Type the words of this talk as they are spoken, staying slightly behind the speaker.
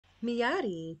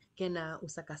Miyari, kena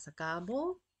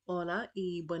usakasakabo, hola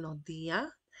y buenos días,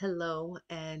 hello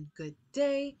and good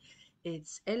day.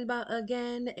 It's Elba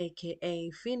again,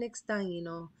 aka Phoenix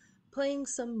Taino, playing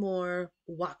some more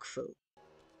Wakfu.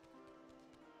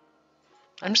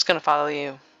 I'm just gonna follow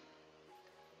you.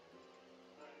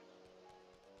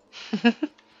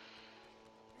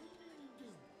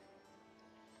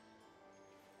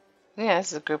 Yeah,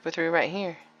 this is a group of 3 right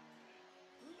here.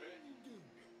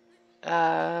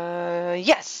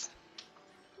 Yes.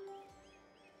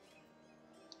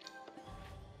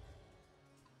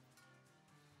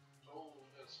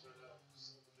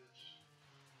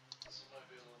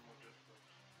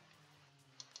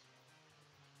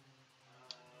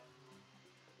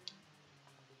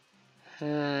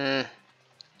 Hmm.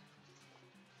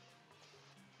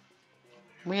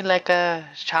 We like a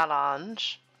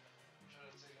challenge.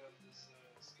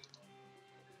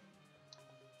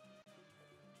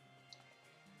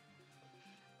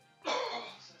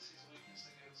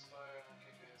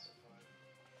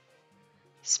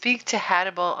 Speak to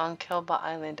Hannibal on Kelba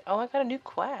Island. Oh, I got a new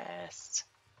quest.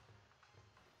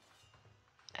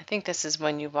 I think this is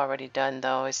one you've already done,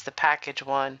 though. It's the package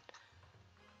one.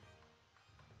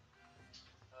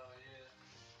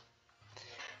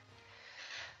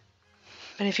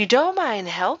 But if you don't mind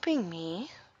helping me...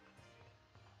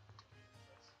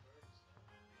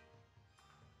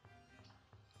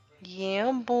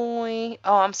 Yeah, boy.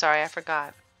 Oh, I'm sorry. I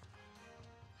forgot.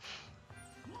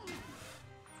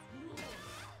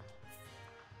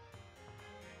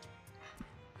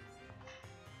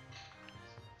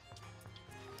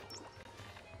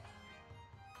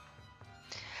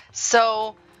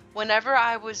 So, whenever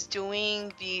I was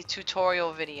doing the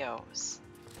tutorial videos,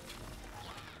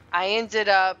 I ended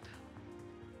up,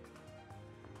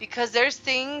 because there's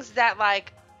things that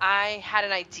like I had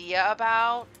an idea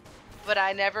about, but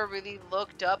I never really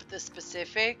looked up the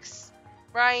specifics,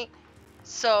 right?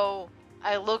 So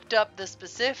I looked up the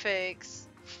specifics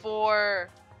for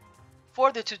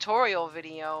the tutorial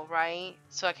video, right?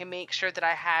 So I can make sure that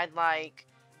I had like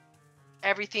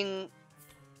everything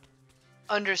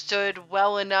understood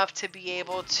well enough to be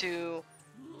able to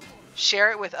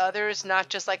share it with others, not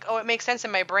just like, oh, it makes sense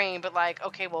in my brain, but like,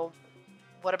 okay, well,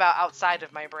 what about outside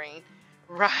of my brain?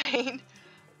 Right?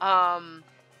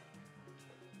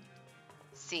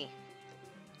 See.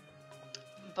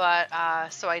 But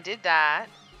so I did that.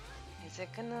 Is it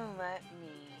gonna let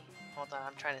me? Hold on,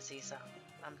 I'm trying to see something.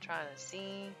 I'm trying to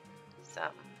see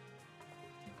something.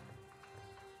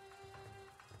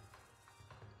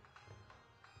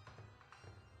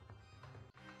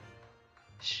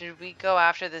 Should we go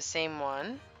after the same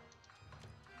one?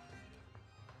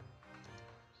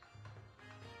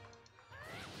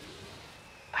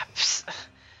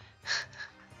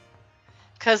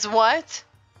 Cause what?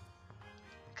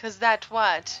 Cause that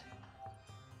what?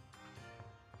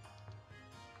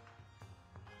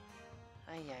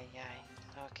 Ay ay ay.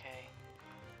 Okay.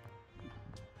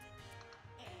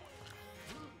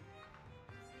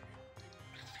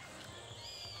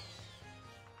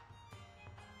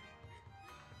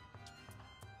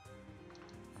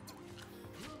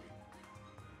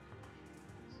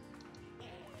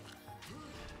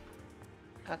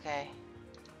 Okay.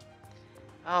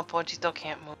 Oh, Ponchito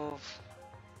can't move.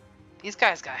 These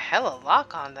guys got hella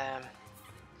lock on them.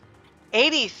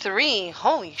 83?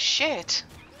 Holy shit.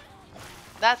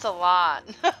 That's a lot.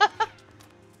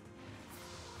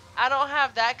 I don't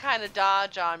have that kind of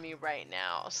dodge on me right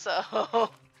now, so...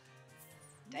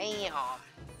 Damn.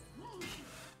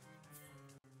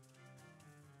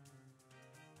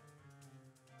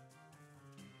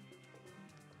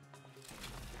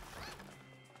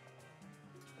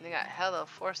 They got hella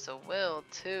force of will,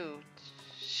 too.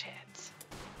 Shit.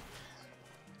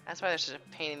 That's why they're such a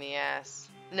pain in the ass.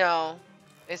 No,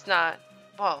 it's not.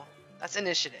 Whoa, that's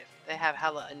initiative. They have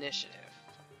hella initiative.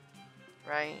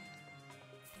 Right?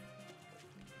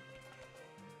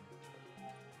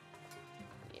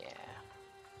 Yeah.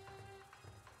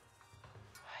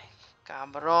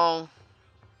 Cabrón.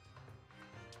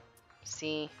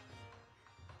 See?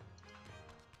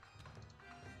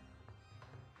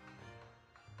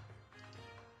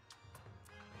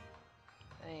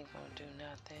 They ain't gonna do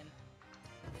nothing.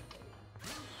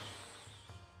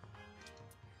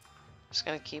 Just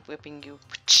gonna keep whipping you.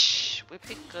 Whip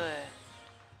it good.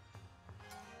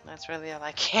 That's really all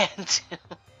I can do.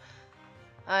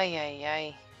 Ay, ay,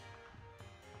 ay.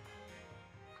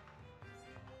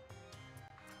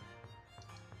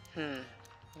 I'm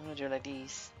gonna do it like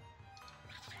these.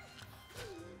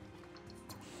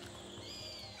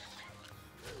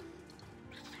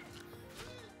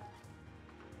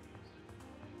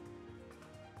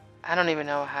 I don't even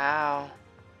know how.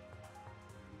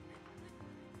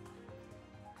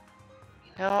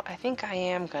 You know, I think I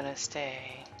am gonna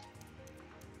stay.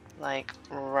 Like,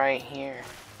 right here.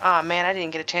 Oh man, I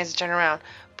didn't get a chance to turn around.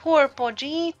 Poor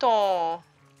pollito.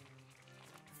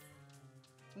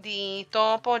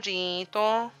 Dito,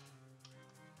 pollito.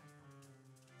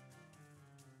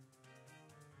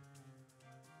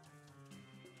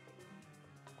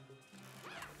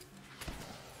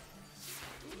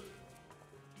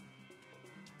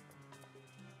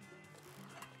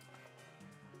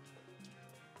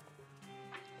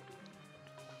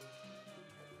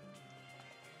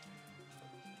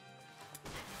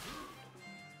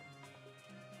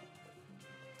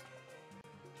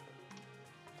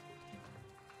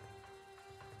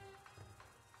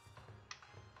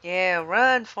 Yeah,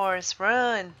 run, Forrest,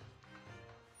 run.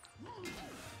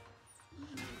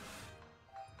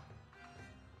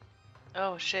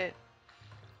 Oh shit.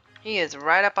 He is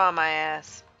right up on my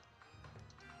ass.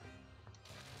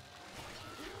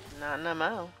 Not no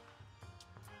more.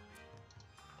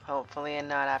 Hopefully, and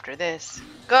not after this.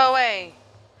 Go away,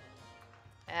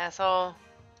 asshole.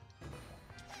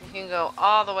 You can go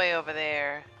all the way over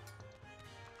there.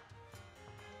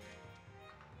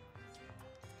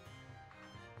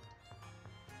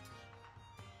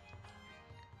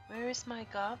 Where is my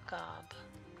gob gob?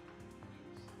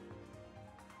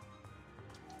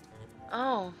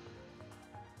 Oh.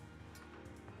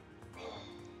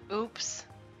 Oops.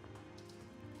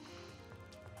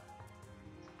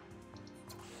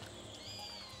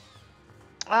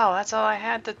 Oh, that's all I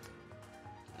had to...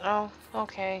 Oh,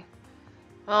 okay.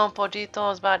 Well,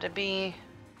 Pollito's about to be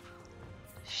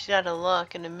shut of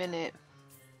luck in a minute.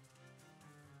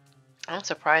 I'm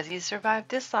surprised he survived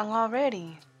this long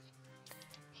already.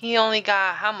 He only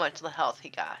got... How much health he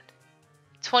got?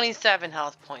 27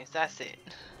 health points, that's it.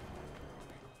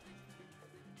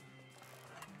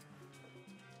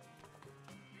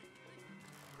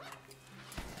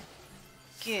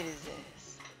 Get his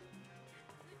ass.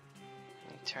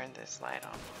 Let me turn this light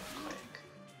on real quick.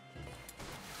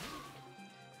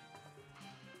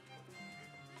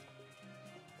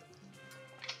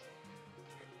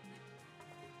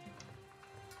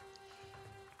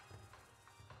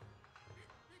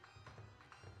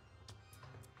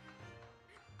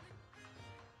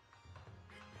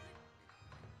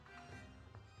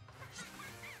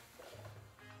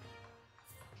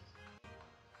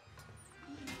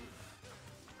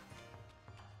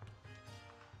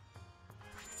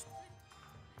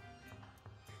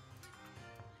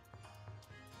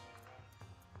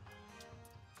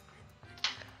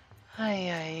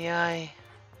 Ay, ay, ay.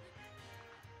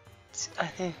 I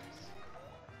think...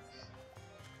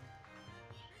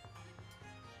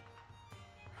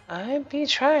 I'd be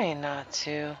trying not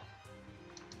to.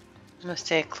 I'm gonna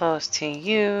stay close to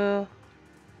you.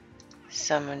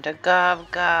 Summon the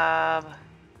gob gob.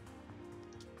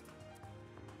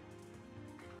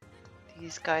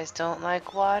 These guys don't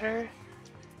like water,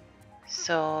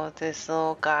 so this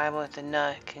little guy with the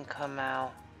nut can come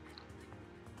out.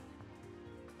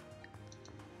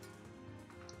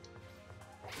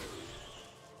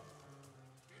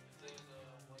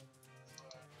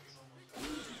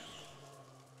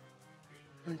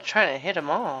 I'm trying to hit them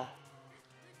all.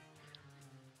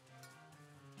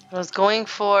 I was going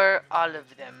for all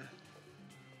of them,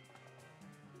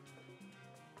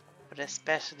 but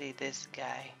especially this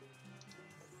guy.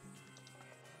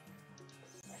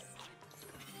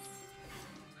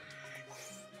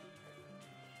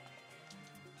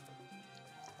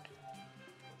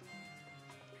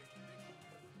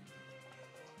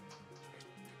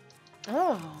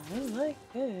 Oh, I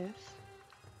like this.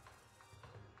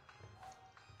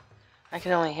 I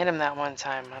can only hit him that one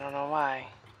time. I don't know why.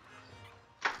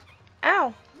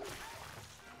 Ow!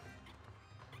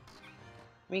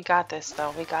 We got this,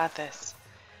 though. We got this.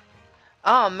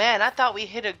 Oh, man. I thought we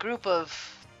hit a group of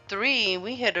 3.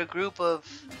 We hit a group of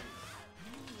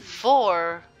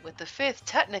 4 with the 5th,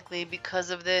 technically,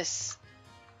 because of this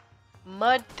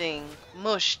mud thing.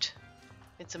 Mushed.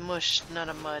 It's a mush, not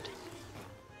a mud.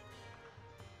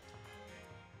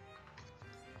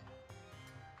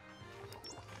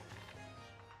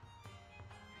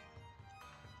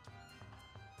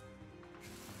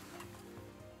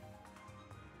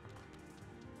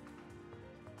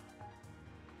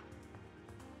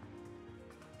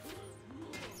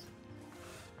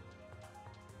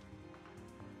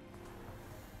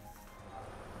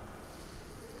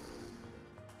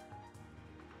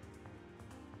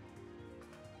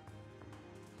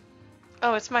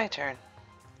 Oh, it's my turn.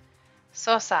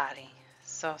 So sorry.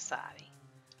 So sorry.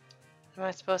 What am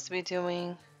I supposed to be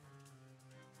doing?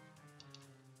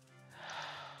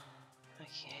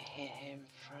 hit him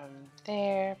from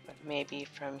there, but maybe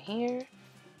from here.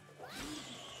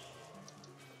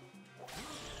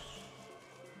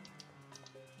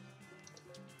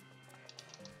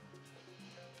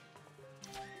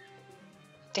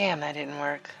 Damn, that didn't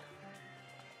work.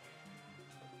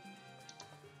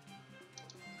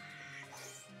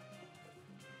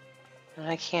 And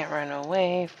I can't run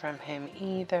away from him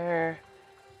either.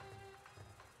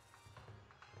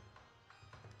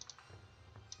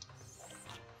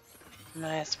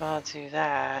 Might as well do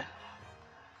that.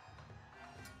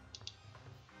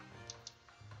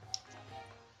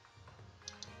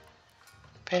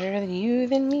 Better than you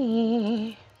than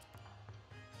me.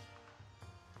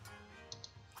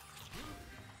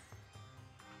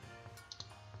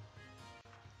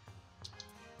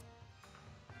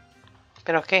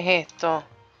 Pero ¿qué es esto?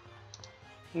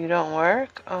 You don't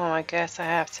work? Oh, I guess I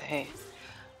have to hit.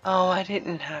 Oh, I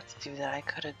didn't have to do that. I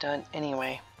could have done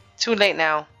anyway. Too late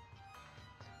now.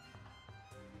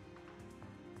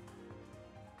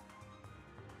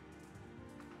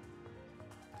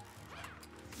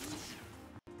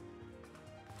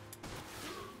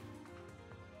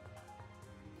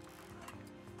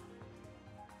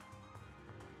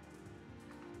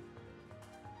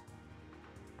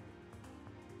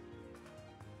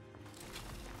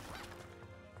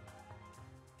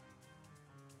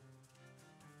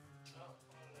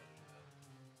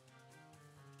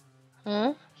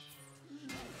 Hmm?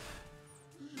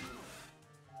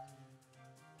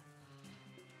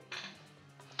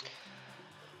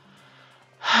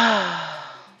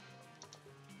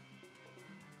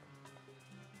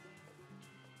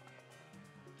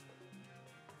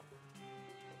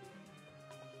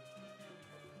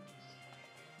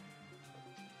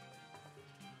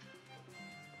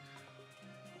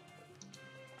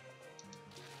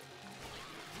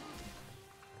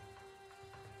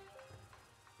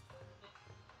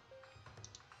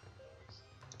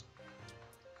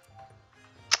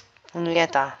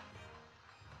 Nieta.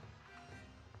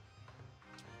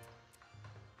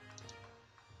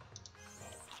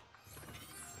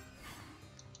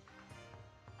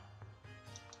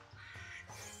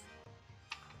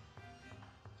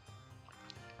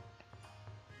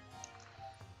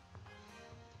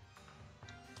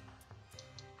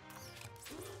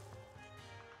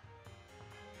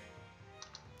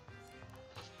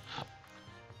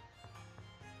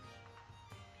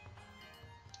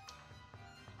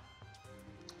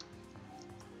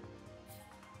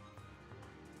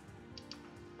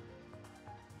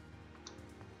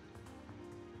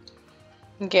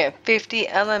 Get 50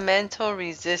 elemental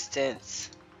resistance.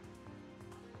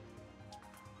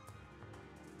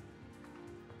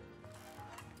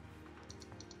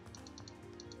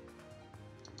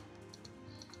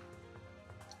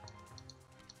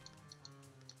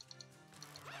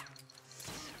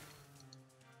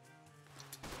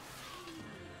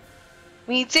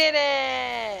 We did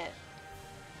it!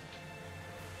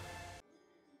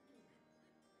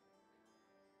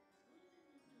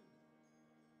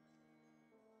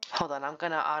 Hold on, I'm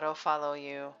gonna auto follow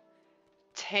you.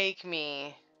 Take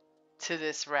me to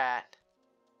this rat.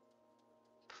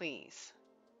 Please.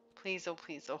 Please, oh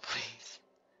please, oh please.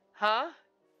 Huh?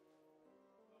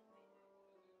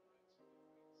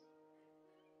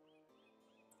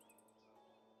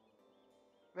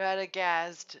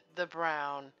 Radagast the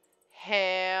Brown.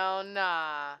 Hell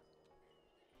nah.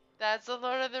 That's a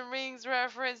Lord of the Rings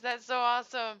reference. That's so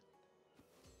awesome.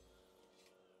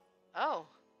 Oh.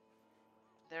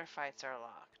 Their fights are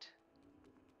locked.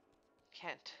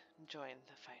 Can't join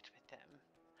the fight with them.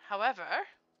 However,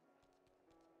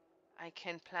 I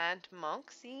can plant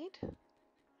monk seed.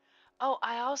 Oh,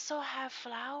 I also have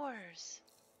flowers.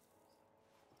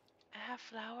 I have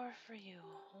flower for you.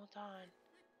 Hold on.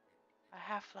 I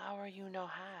have flower you no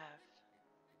have.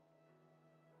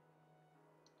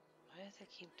 Why does it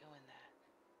keep doing that?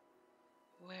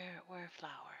 Where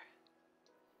flower?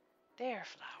 There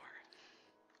flower.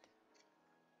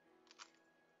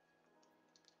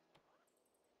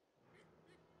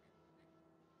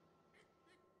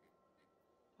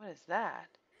 What is that?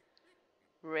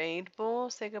 Raid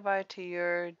Bull, say goodbye to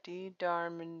your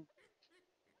D-Darman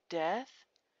death.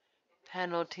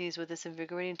 Penalties with this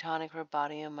invigorating tonic for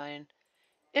body and mind.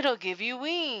 It'll give you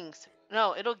wings.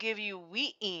 No, it'll give you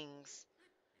wings.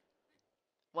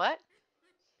 What?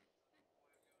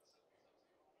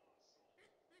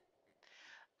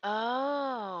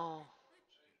 Oh.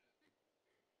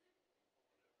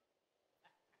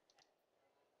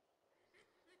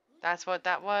 That's what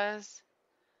that was?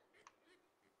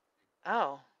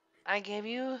 Oh. I gave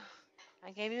you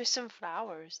some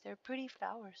flowers. They're pretty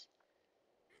flowers.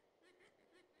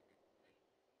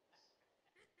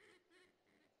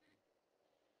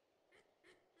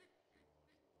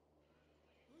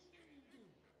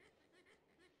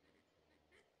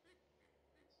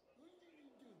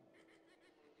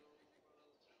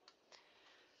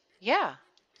 Yeah.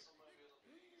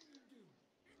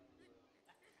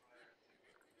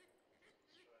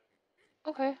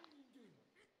 Okay.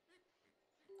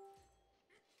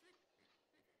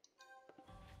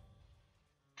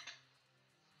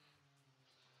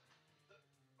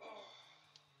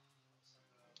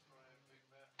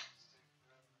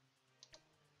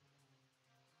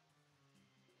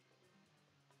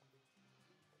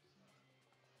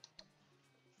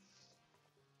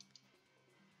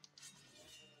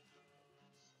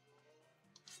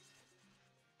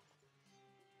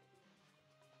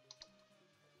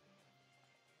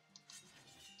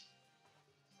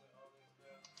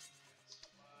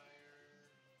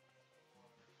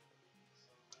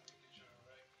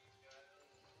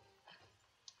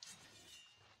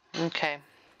 Okay.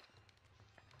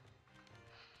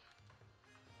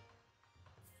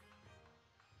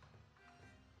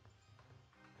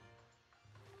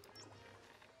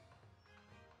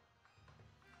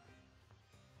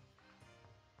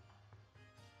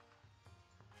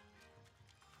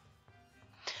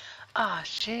 Ah,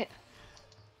 shit.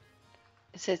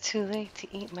 Is it too late to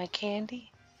eat my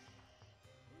candy?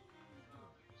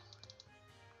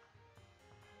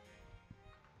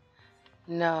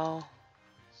 No.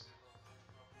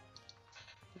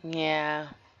 Yeah.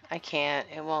 I can't.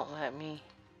 It won't let me.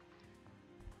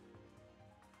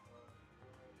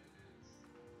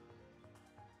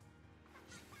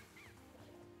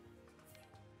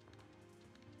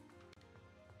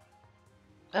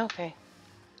 Okay.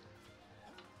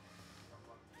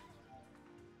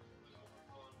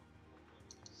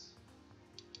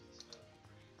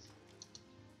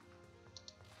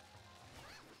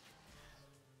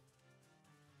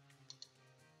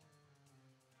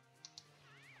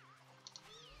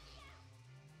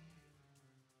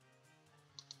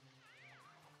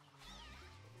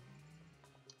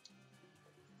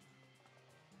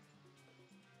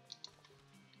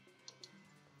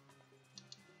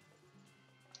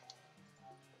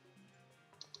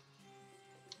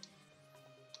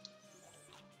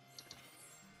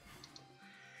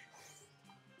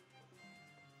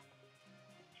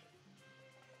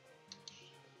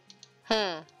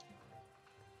 Hmm.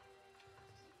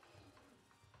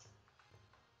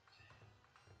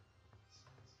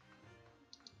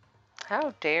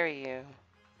 How dare you?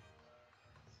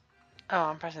 Oh,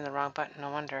 I'm pressing the wrong button. No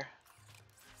wonder.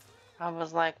 I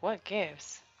was like, what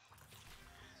gives?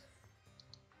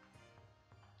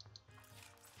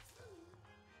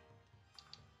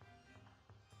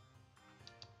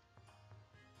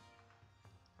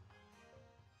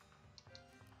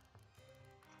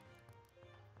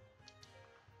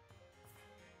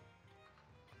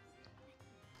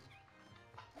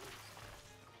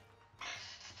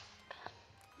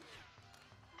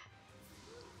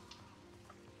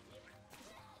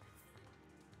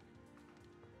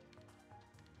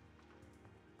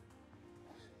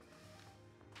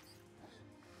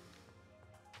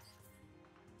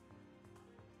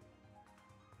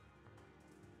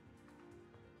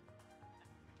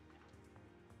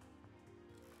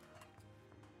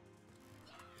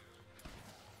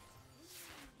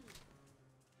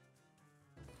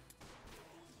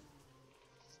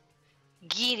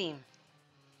 Get him.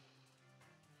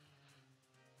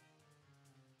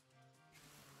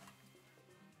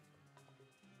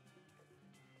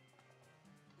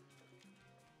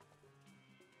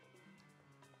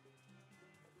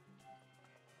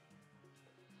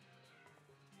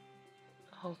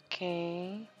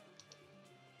 Okay.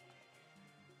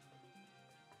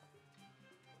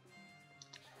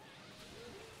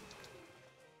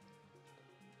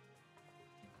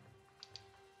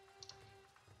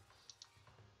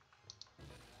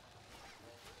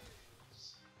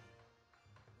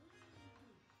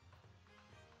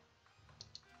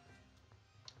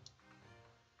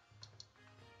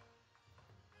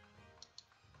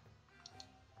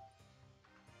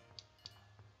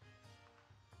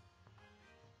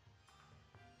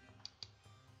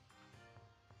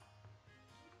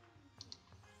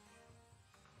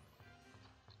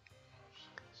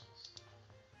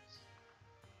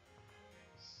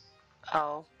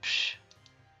 Oh, psh.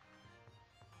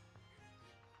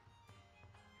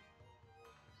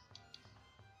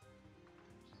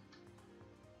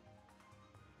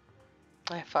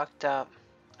 I fucked up.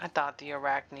 I thought the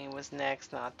Arachne was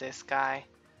next, not this guy.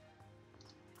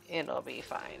 It'll be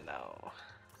fine though.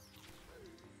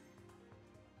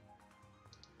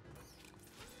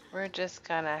 We're just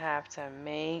gonna have to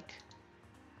make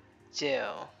do.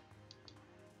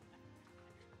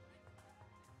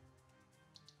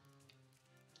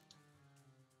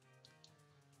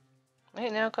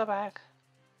 Wait, no, go back.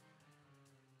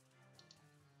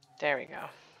 There we go.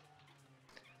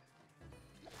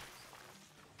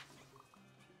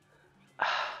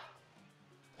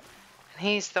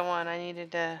 He's the one I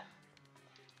needed to.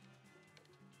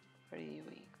 What are you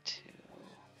weak to?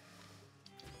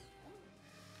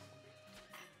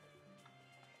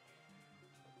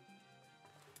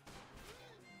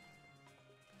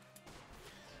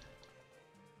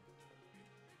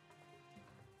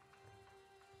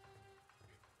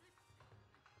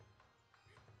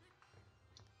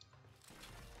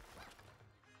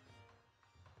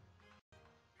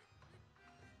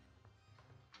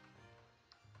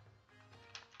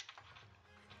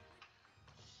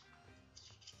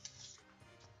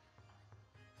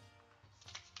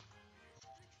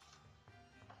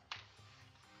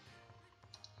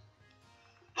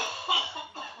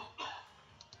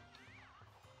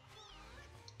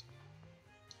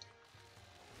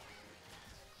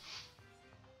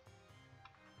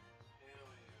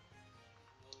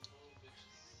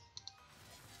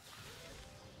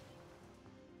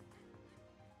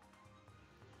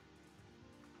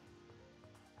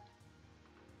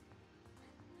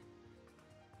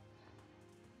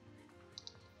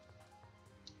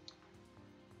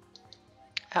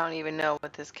 I don't even know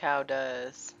what this cow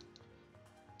does.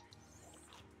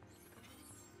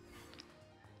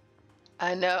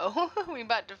 I know. We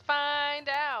about to find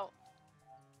out.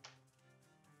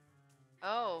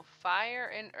 Oh,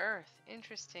 fire and earth.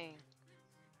 Interesting.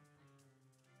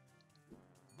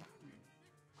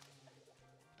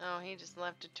 Oh, he just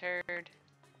left a turd.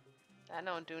 That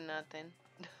don't do nothing.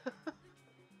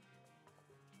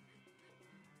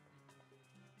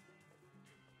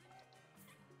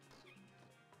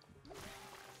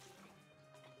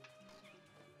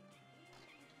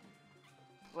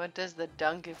 What does the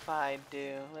dunkified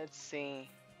do? Let's see.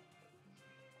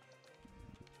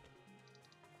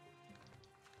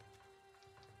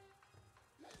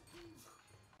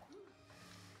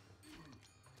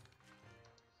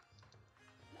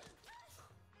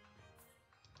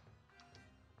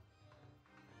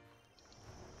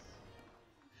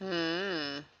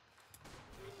 Hmm.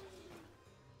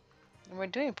 We're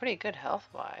doing pretty good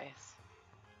health-wise.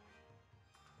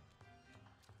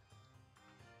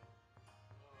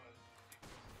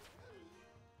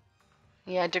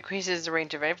 Yeah, it decreases the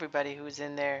range of everybody who's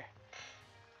in there.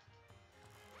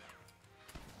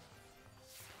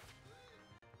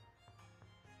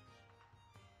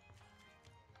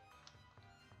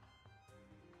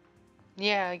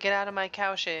 Yeah, get out of my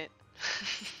cow shit.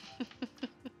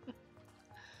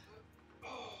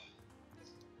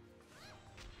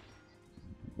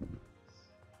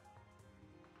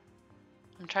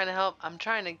 I'm trying to help. I'm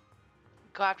trying to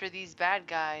go after these bad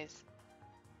guys.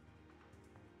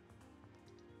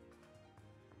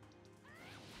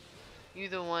 You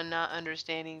the one not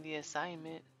understanding the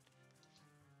assignment,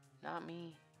 not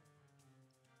me.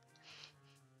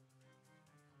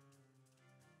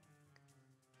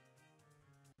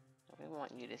 We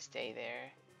want you to stay there.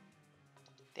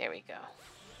 There we go.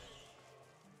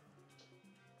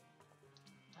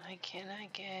 Why can't I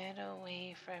get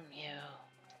away from you?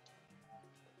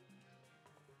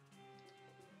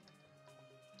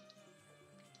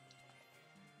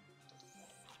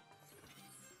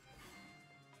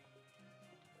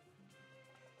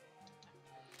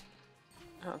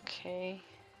 Okay.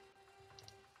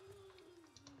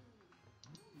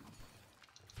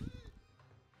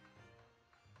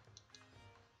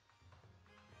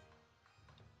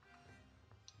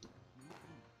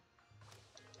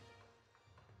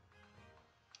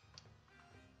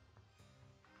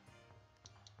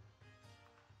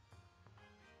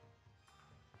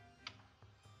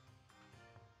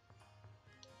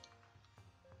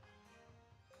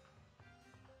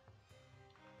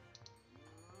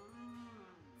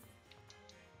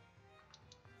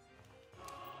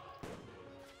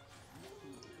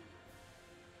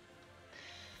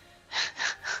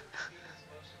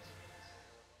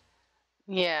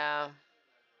 Yeah.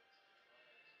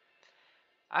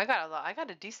 I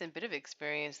got a decent bit of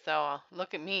experience though.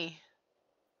 Look at me.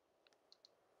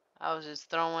 I was just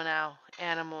throwing out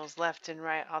animals left and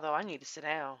right. Although I need to sit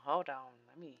down. Hold on.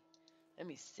 Let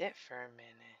me sit for a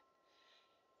minute.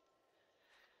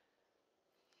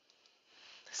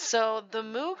 So the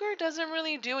Mooger doesn't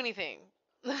really do anything.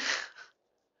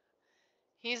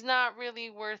 He's not really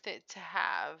worth it to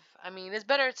have. I mean, it's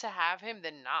better to have him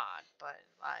than not, but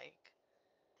like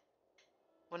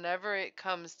whenever it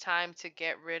comes time to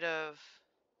get rid of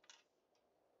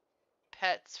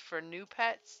pets for new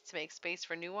pets to make space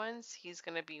for new ones, he's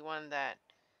gonna be one that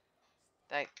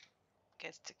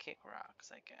gets to kick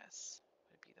rocks, I guess,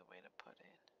 would be the way to put it.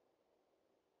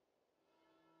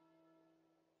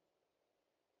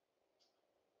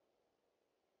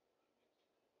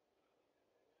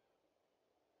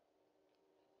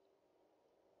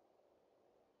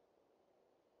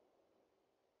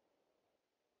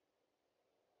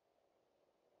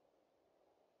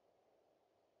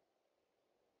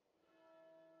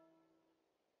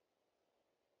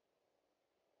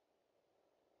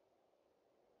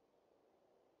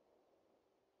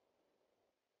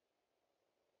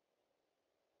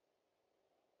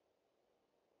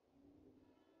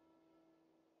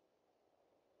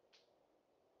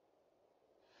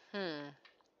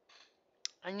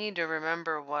 I need to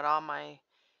remember what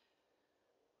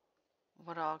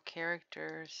all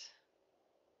characters.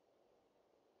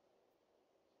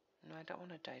 No, I don't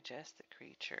want to digest the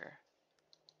creature.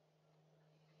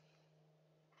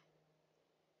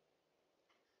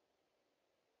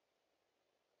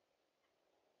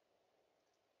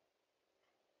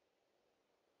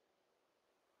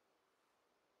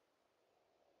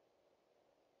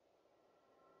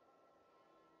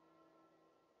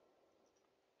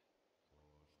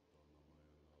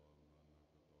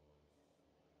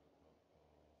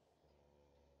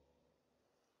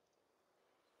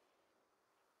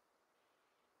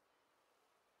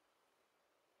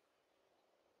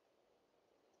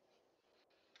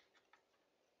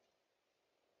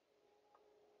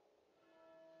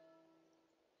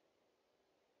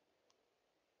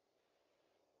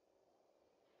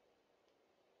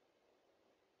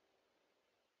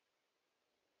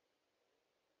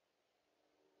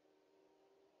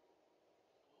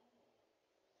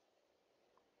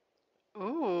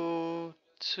 Ooh,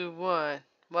 to what?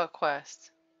 What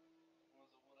quest?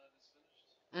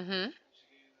 Mm-hmm.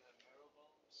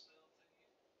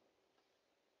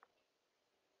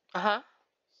 Uh-huh.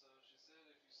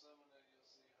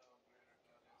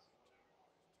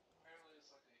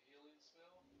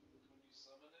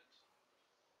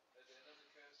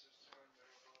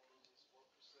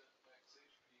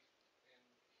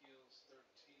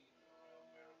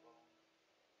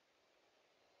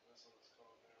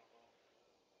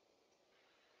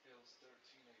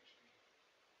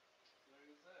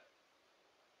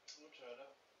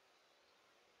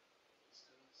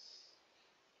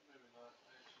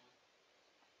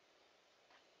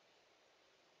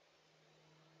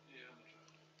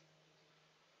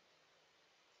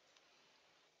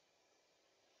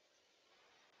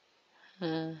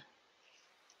 Hmm.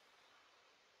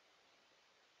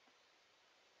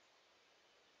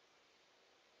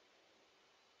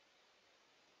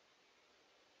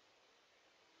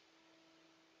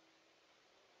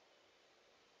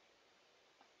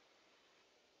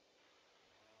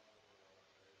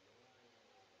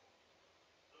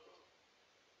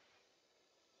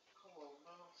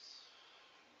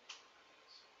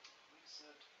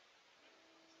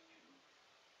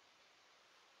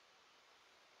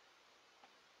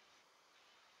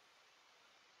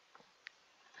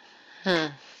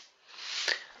 Hmm.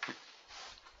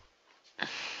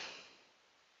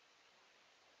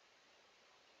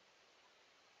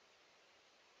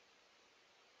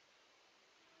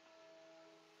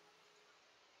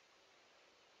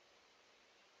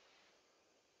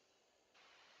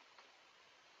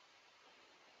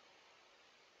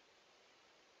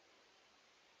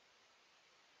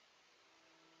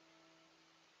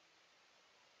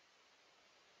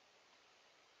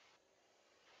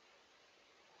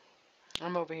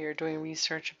 I'm over here doing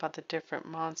research about the different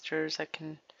monsters I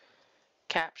can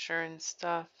capture and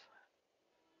stuff.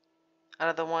 Out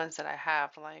of the ones that I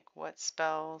have, like what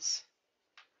spells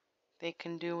they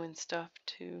can do and stuff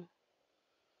too.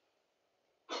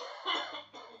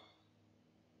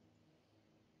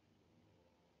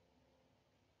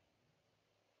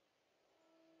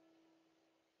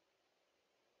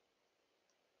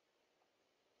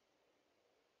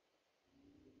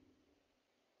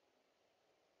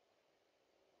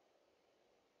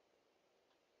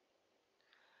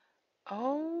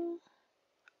 Oh,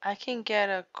 I can get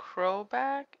a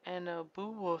crowback and a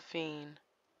buwolfine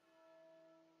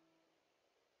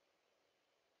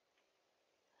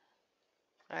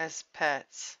as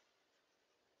pets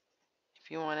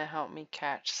if you want to help me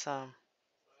catch some.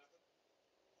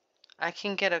 I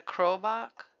can get a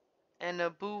crowback and a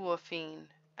buwolfine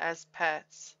as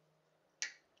pets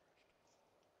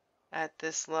at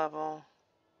this level.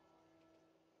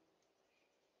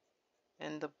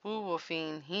 And the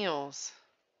buwolfine heals.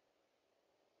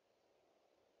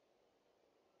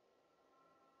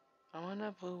 I want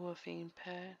a buwolfine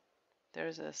pet.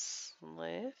 There's a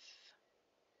slith,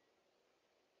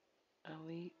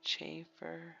 elite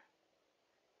chafer,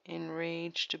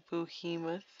 enraged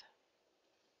behemoth.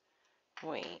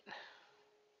 Wait,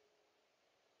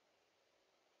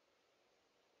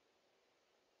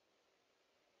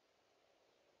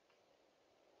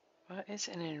 what is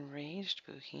an enraged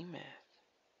behemoth?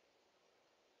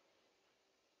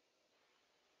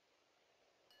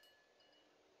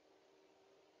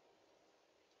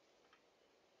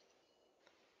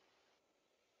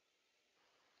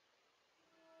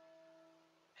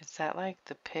 Is that like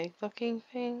the pig looking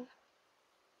thing?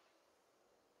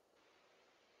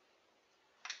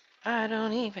 I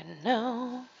don't even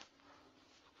know.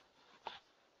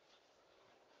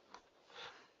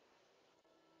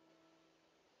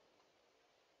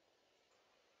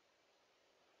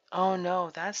 Oh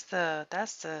no, that's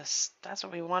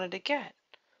what we wanted to get.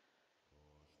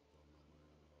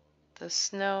 The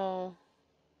snow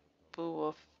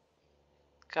wolf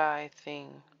guy thing.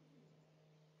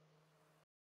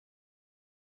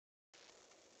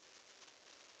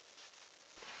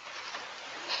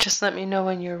 Just let me know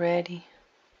when you're ready.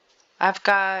 I've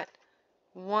got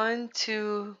 1,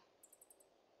 2,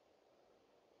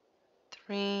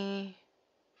 3,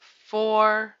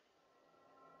 4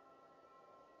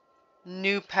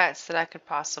 new pets that I could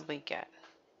possibly get.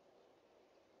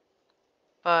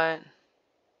 But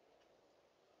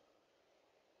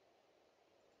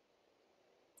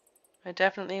I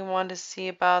definitely want to see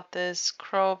about this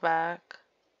crowback.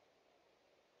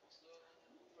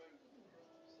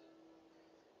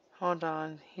 Hold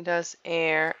on. He does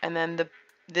air, and then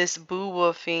this boo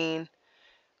wolfine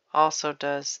also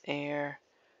does air.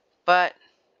 But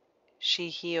she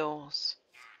heals.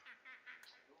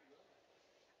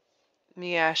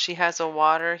 Yeah, she has a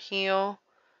water heal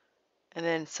and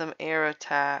then some air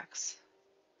attacks.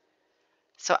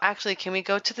 So actually, can we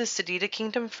go to the Sedita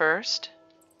Kingdom first?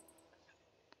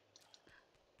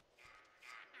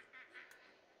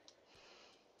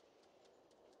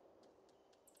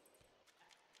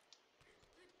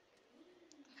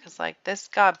 Because, like, this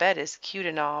Gobet is cute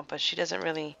and all, but she doesn't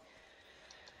really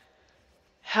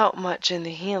help much in the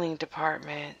healing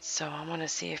department. So I want to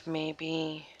see if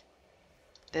maybe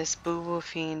this Boo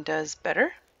Woofine does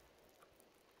better.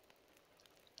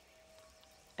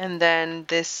 And then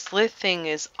this Slith thing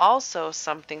is also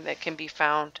something that can be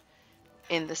found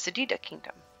in the Sedita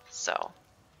Kingdom. So,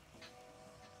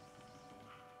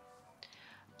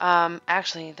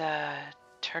 actually, the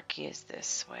turkey is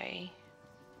this way.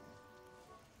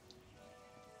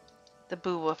 The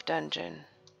Boo Wolf dungeon.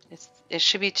 It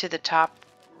should be to the top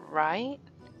right.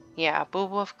 Yeah, Boo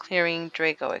Wolf Clearing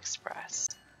Drago Express.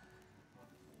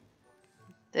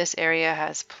 This area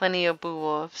has plenty of Boo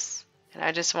Wolves, and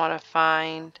I just want to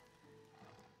find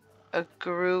a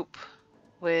group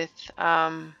with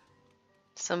some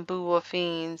Boo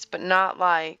Wolfines, but not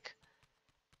like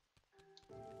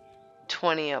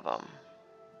 20 of them.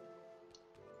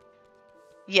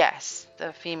 Yes,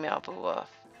 the female Boo Wolf.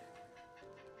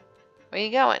 Where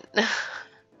you going?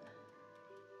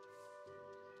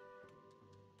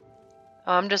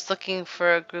 I'm just looking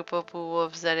for a group of Boo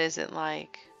Wolves that isn't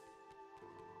like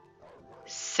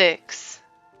 6.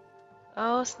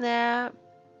 Oh snap.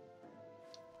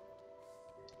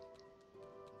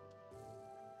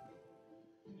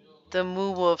 The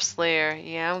Moo Wolf Slayer.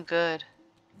 Yeah, I'm good.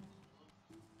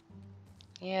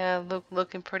 Yeah,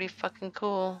 looking pretty fucking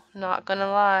cool. Not gonna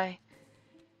lie.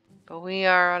 But we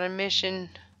are on a mission.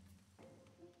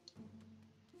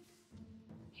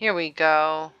 Here we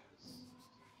go.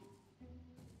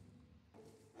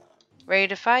 Ready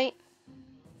to fight?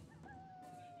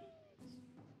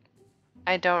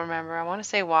 I don't remember. I want to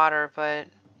say water, but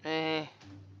eh.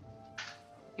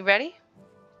 You ready?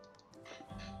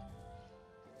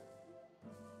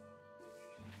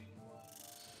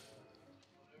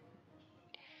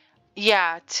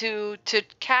 Yeah, to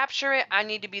capture it, I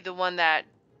need to be the one that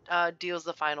deals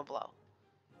the final blow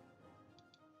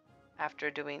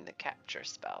after doing the capture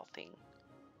spell thing.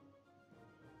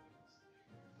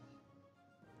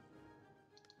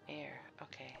 Air.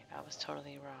 Okay, I was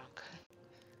totally wrong.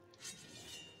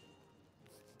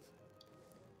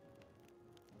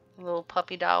 Little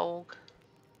puppy dog.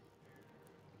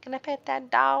 Can I pet that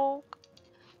dog?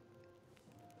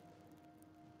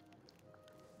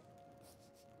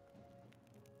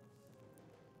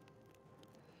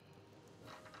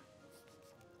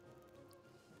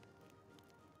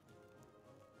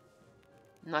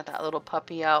 Not that little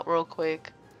puppy out real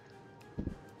quick.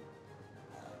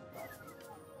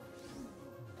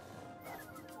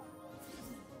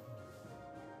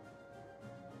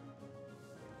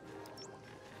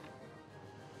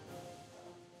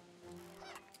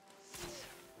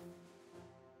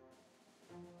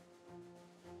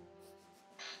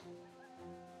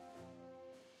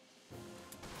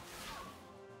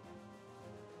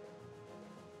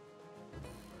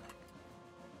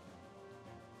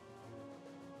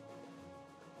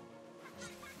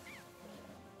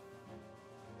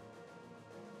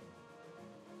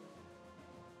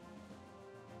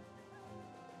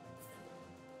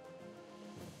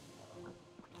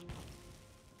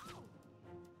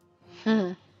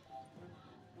 Hmm.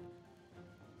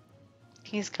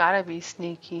 He's gotta be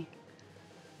sneaky.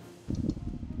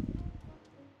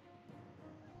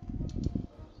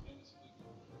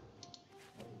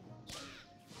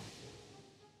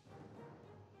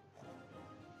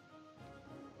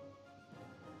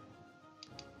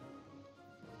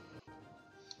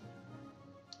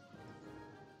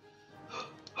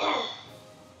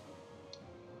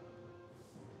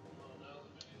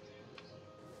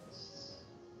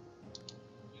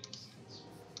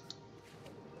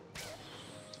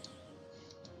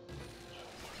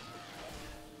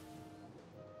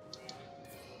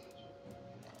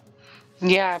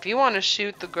 Yeah, if you want to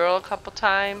shoot the girl a couple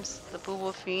times, the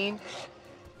Boo Fiend,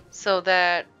 so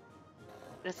that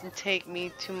it doesn't take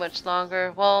me too much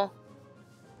longer. Well,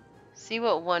 see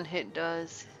what one hit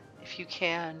does, if you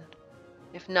can.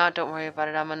 If not, don't worry about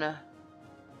it. I'm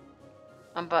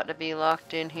about to be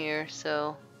locked in here,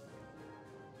 so.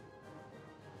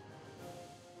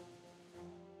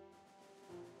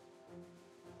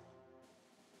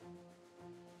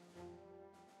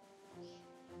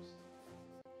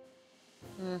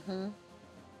 Mm-hmm.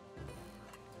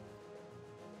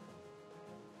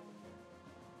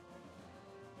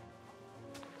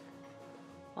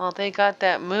 Well, they got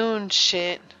that moon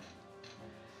shit.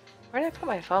 Where did I put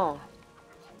my phone?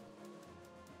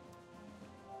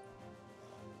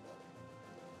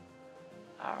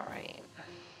 Alright.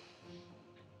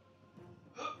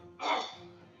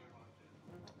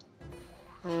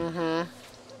 Mm-hmm.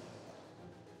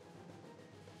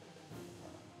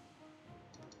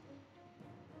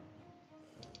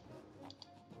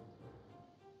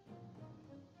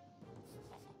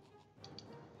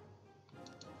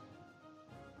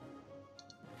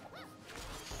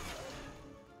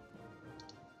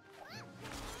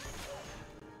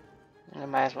 I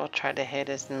might as well try to hit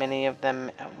as many of them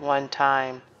at one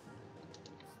time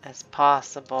as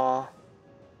possible.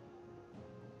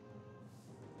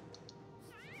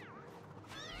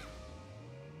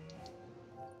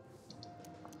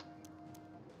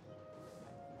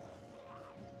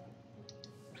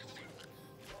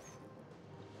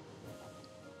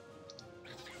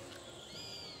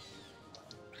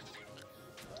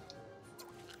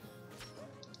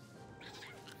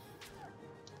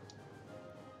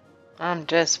 I'm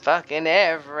just fucking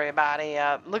everybody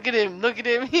up. Look at him,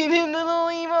 eating the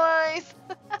little evil eyes.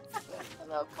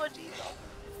 The budgies.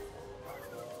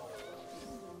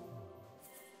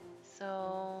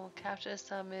 So, capture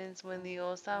summons when the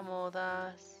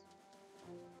Osamodas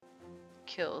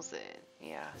kills it.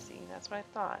 Yeah, see, that's what I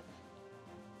thought.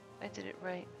 I did it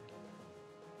right.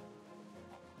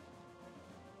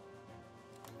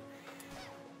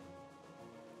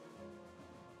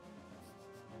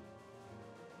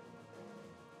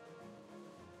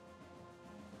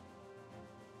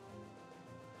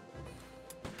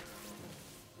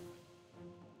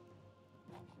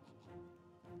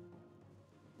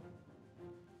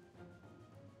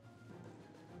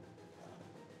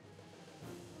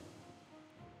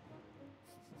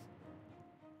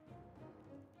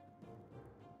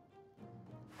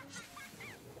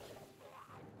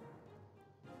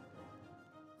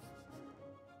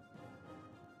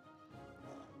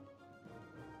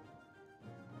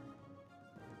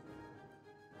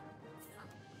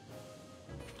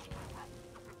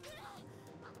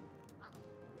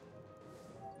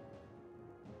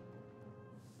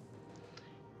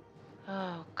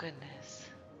 Oh, goodness.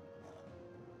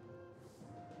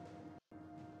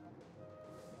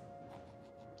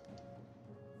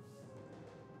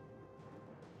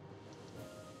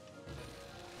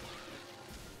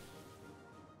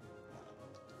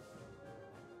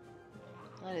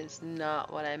 That is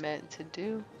not what I meant to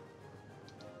do.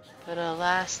 But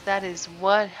alas, that is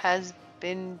what has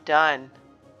been done.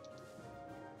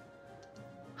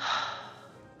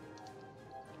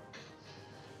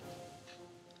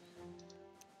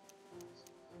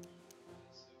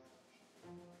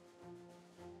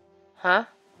 Huh?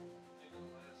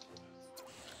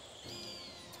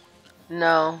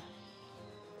 No.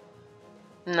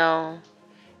 No.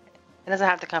 It doesn't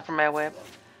have to come from my whip.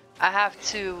 I have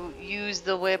to use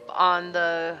the whip on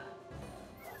the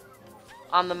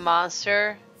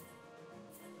monster,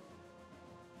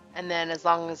 and then as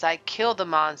long as I kill the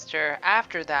monster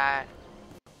after that,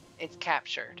 it's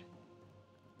captured.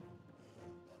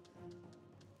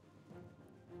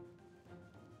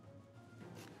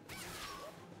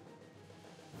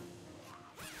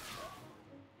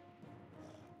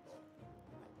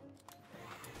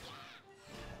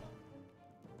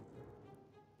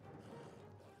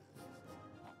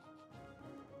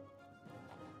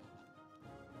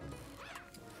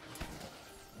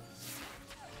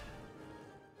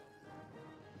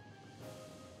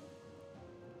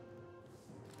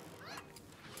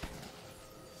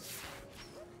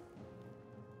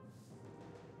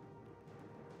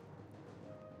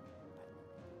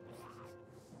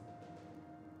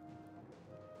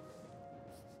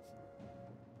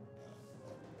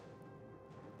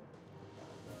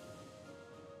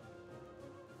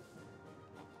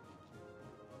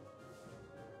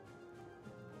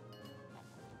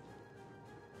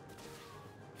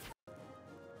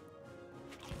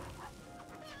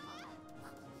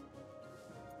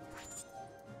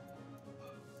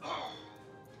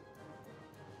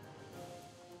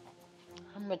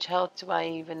 much health do I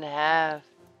even have?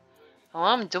 Oh,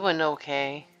 I'm doing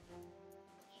okay.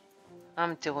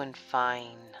 I'm doing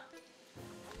fine.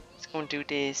 Let's go do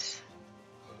this.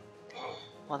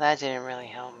 Well, that didn't really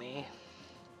help me.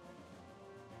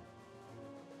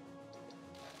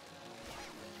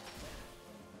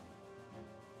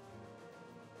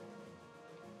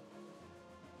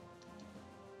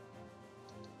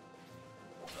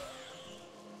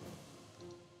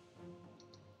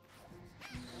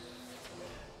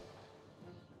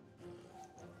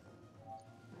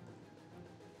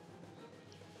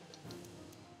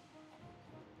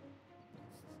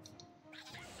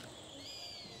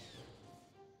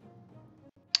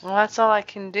 Well, that's all I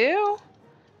can do?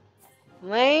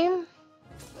 Lame?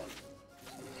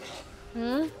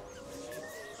 Hmm?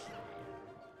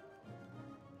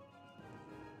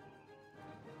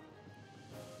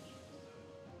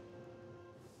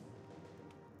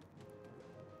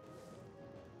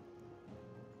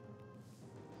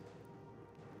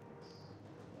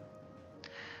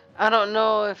 I don't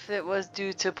know if it was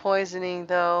due to poisoning,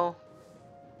 though.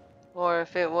 Or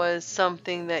if it was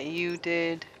something that you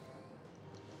did.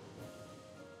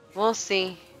 We'll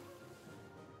see.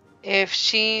 If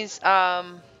she's, I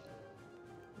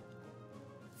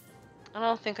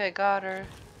don't think I got her.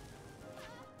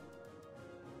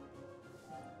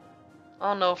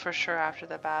 I'll know for sure after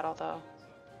the battle, though.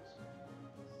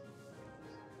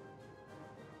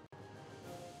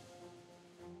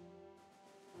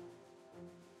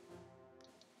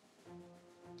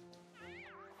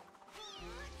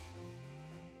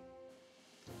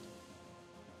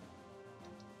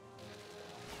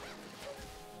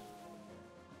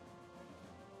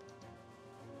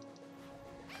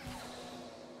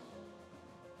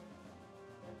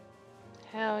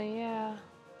 Hell yeah.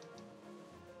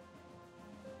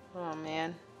 Oh,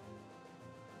 man.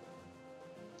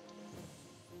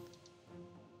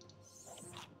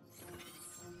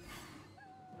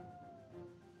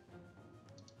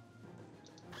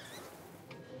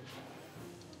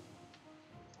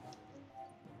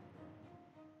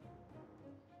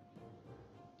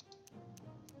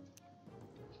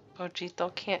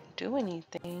 Ojito can't do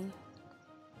anything.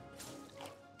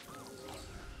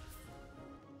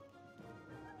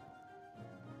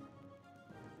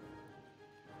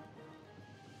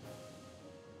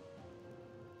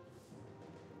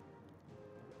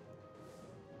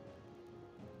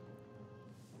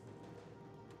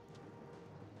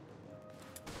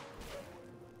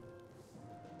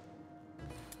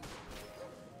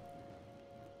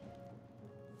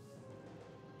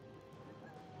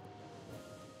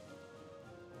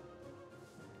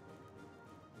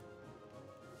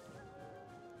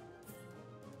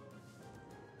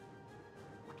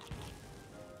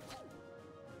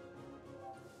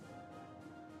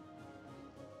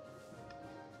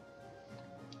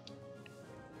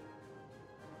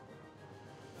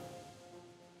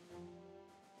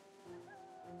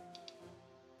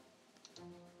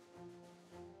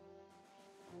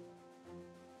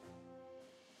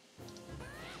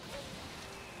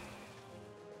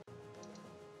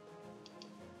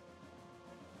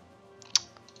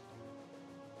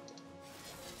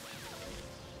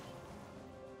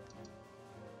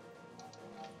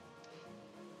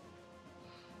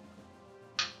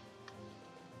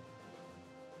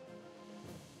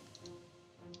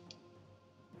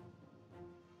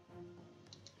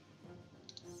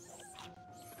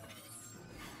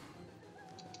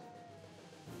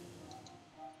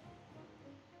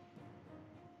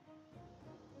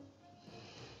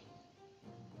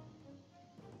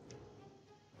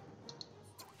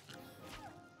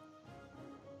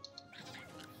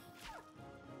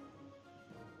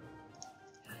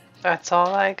 That's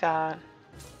all I got.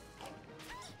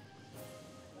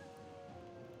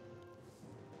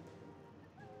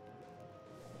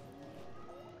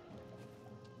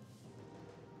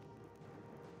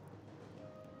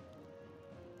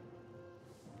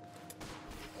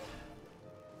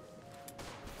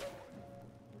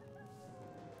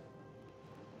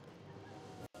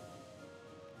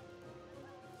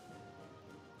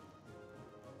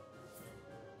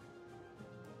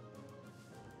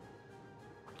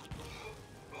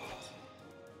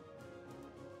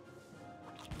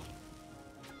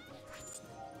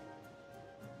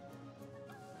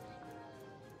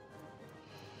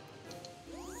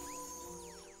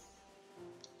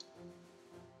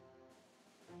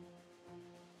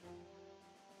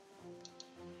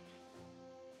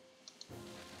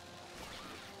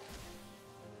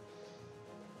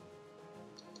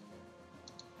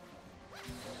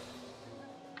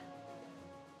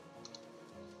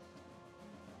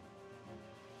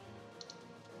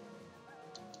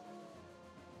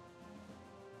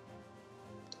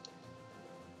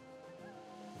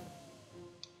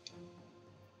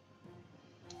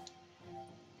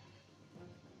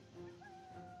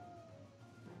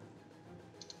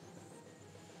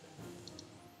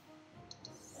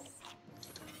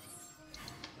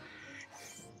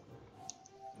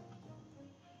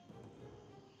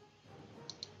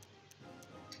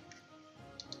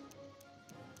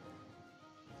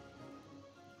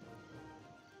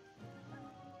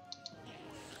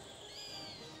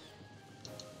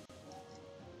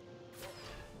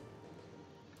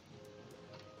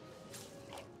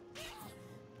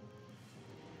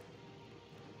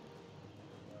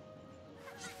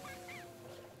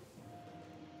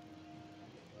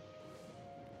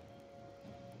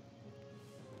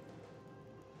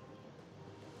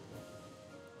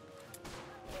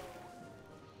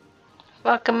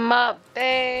 Fuck him up,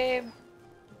 babe.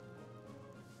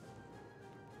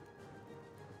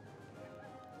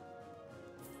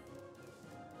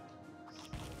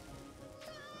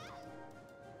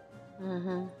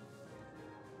 Mm-hmm.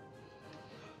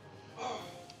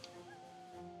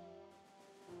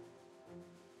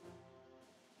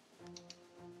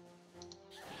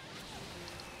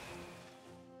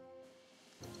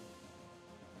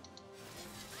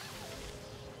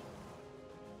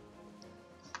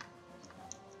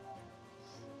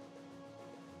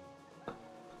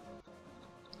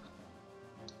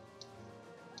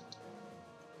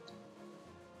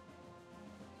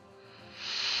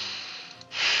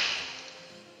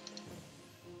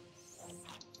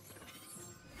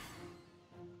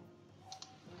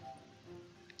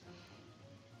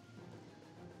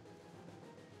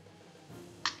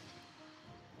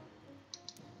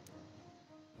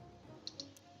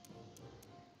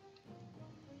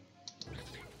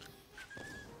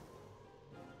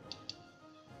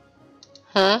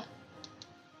 Huh?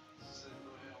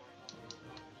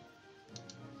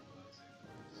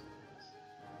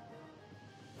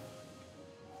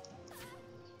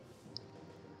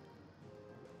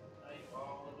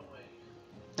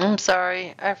 I'm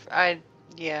sorry.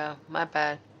 Yeah, my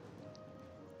bad.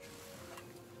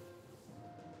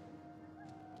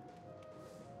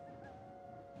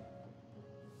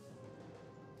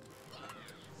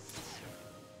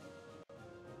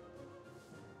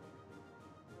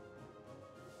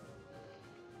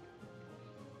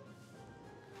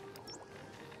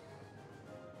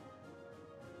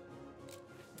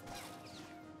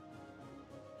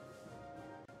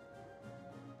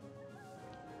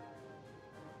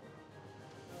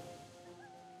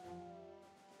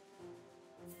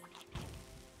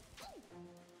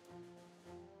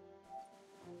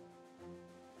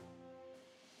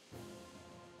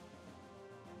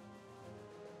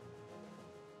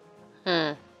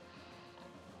 Hmm.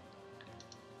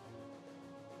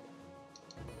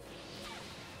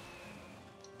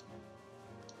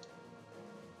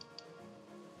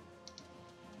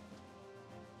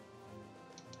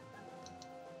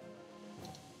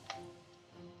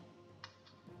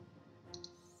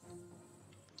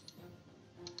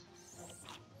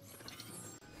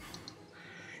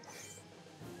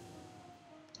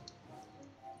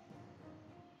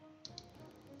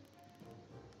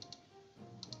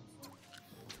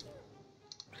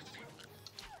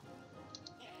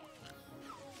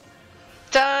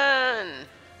 Done!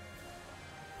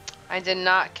 I did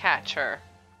not catch her.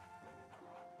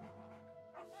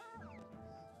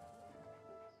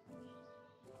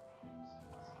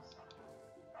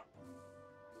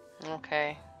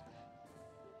 Okay.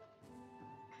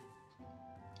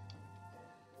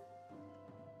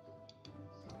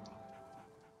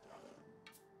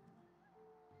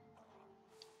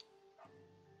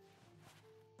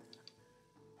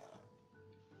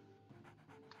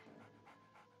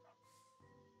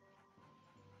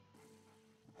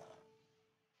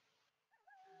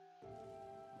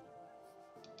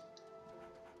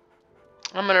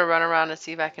 I'm gonna run around and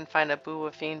see if I can find a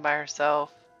Bua Fiend by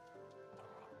herself.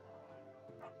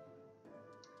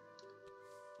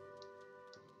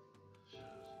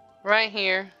 Right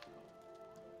here.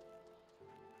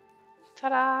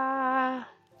 Ta-da!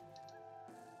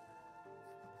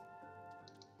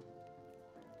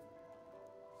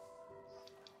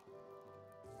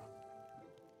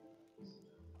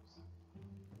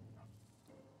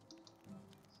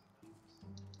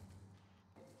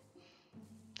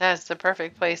 That's the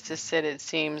perfect place to sit, it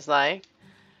seems like.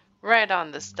 Right on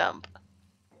the stump.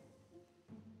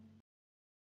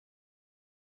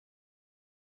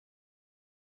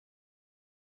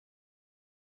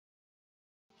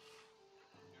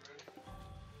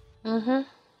 Mm-hmm.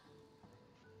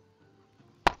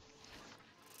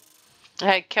 I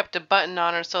had kept a button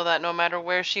on her so that no matter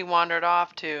where she wandered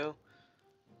off to,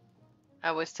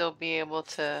 I would still be able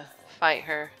to fight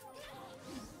her.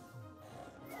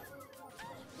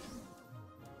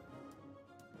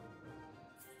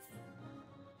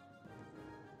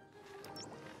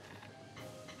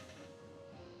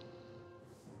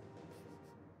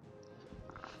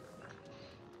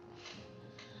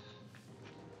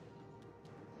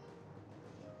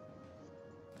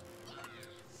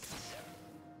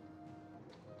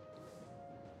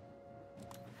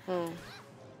 Hmm.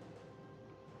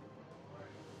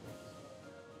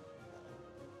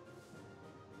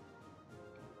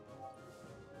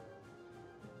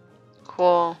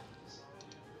 Cool.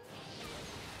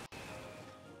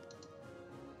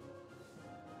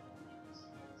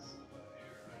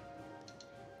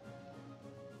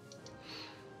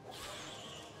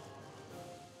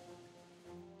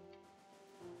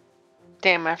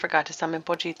 Damn, I forgot to summon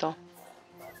Pochito.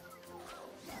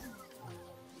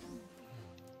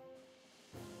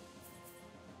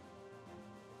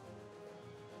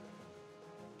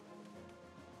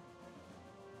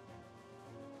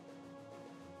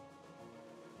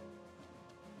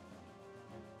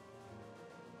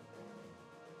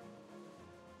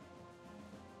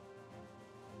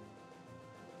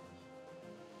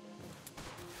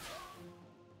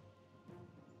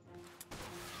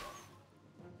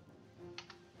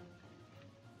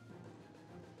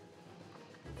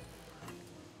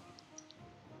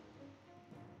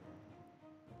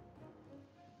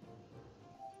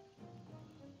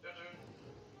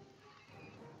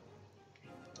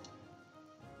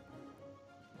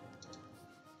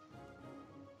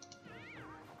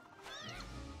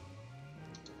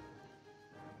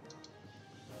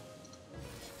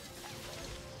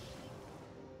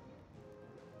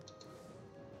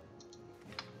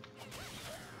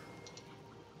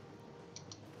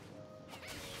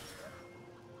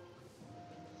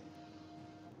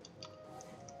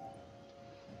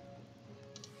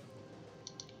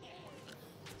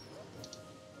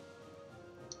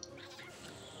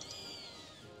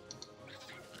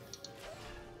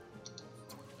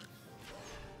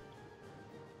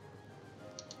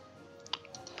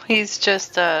 Please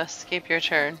just skip your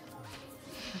turn.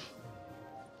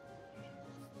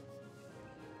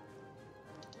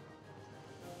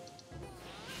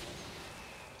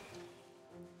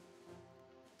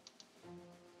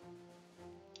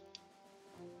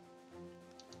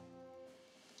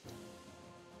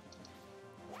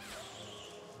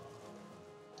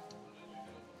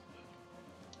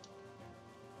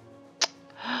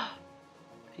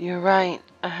 You're right.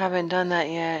 I haven't done that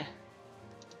yet.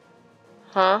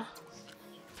 Huh?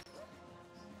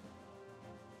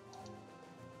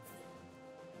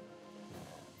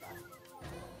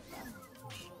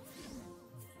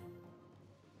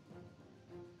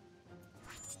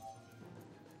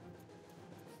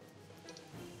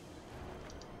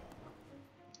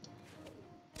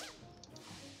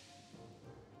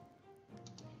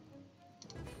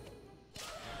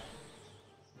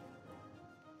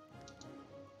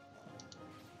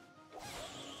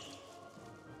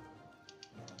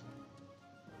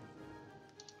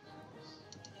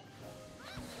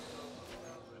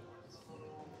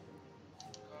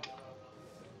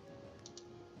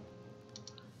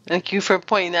 Thank you for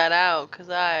pointing that out, because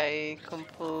I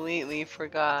completely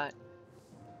forgot.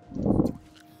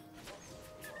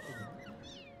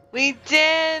 We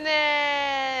did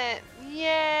it!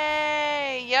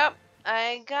 Yay! Yep,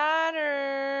 I got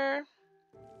her.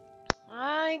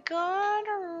 I got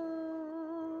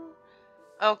her.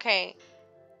 Okay,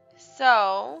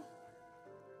 so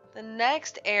the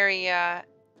next area,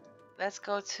 let's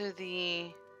go to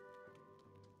the...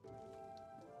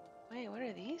 Wait, what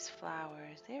are these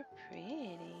flowers? They're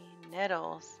pretty.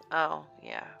 Nettles. Oh,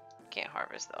 yeah. Can't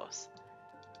harvest those.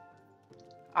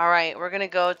 Alright, we're gonna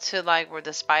go to like where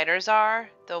the spiders are.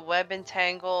 The web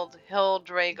entangled Hill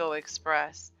Drago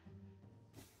Express.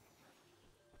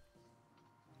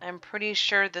 I'm pretty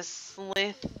sure the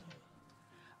slith...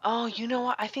 Oh, you know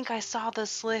what? I think I saw the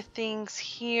slith things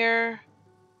here.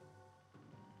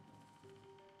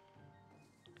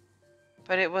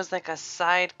 But it was like a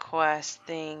side quest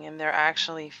thing, and they're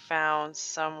actually found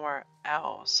somewhere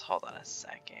else. Hold on a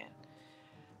second.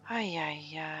 Ay,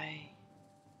 ay, ay.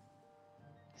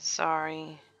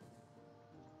 Sorry.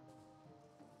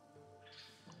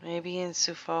 Maybe in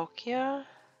Suffolkia?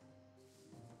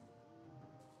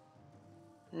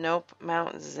 Nope,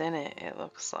 Mount Zenit, it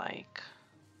looks like.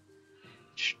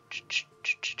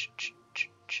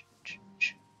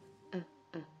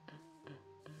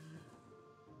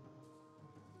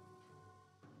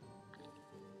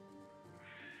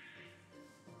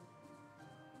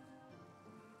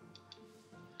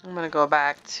 I'm gonna go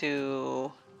back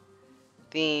to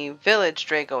the Village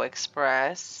Drago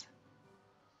Express.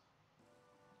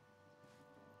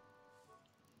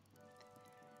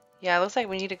 Yeah, it looks like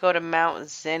we need to go to Mount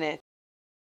Zenit.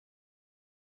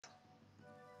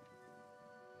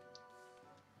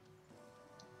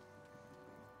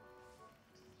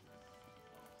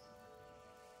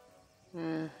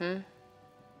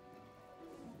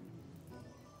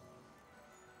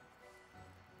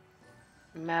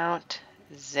 Mount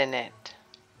Zenit.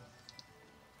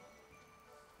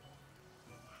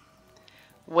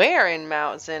 Where in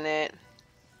Mount Zenit?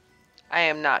 I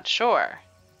am not sure.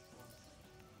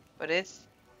 But it's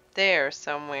there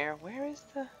somewhere. Where is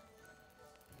the...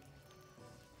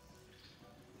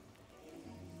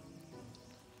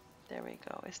 There we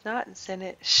go. It's not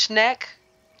Zenit. Schneck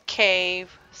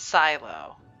Cave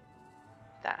Silo.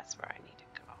 That's where I need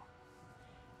to go.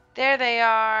 There they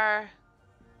are.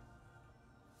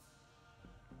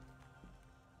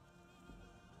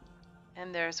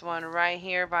 And there's one right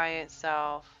here by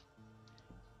itself.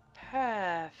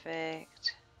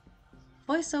 Perfect.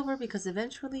 Voiceover because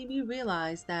eventually we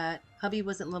realized that hubby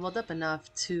wasn't leveled up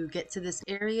enough to get to this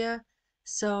area,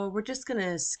 so we're just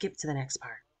gonna skip to the next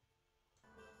part.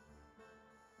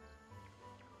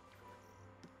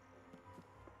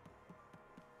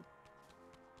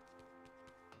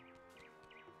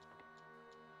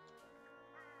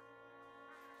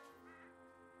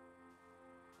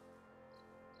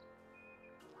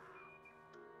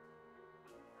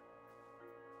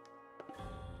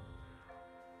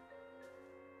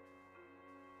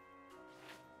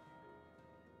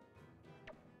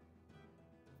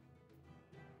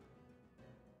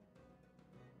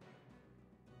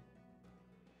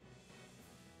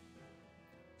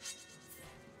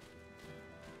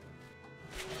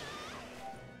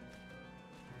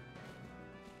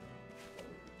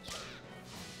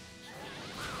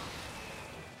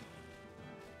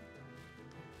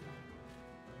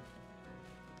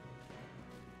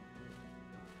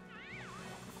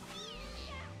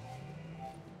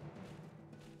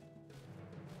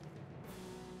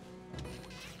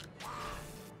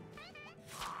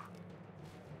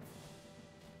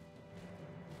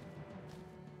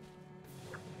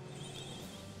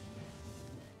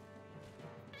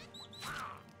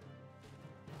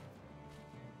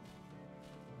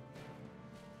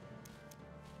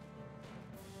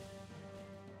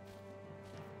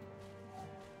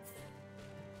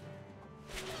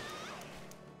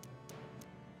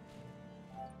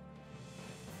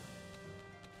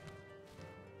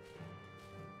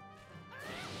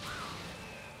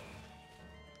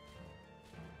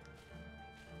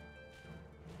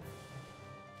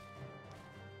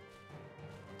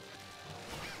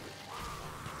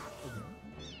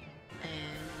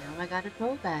 And now I got a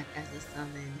throwback as a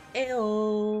summon.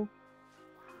 Ayo!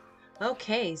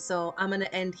 Okay, so I'm gonna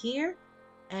end here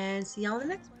and see y'all in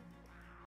the next one.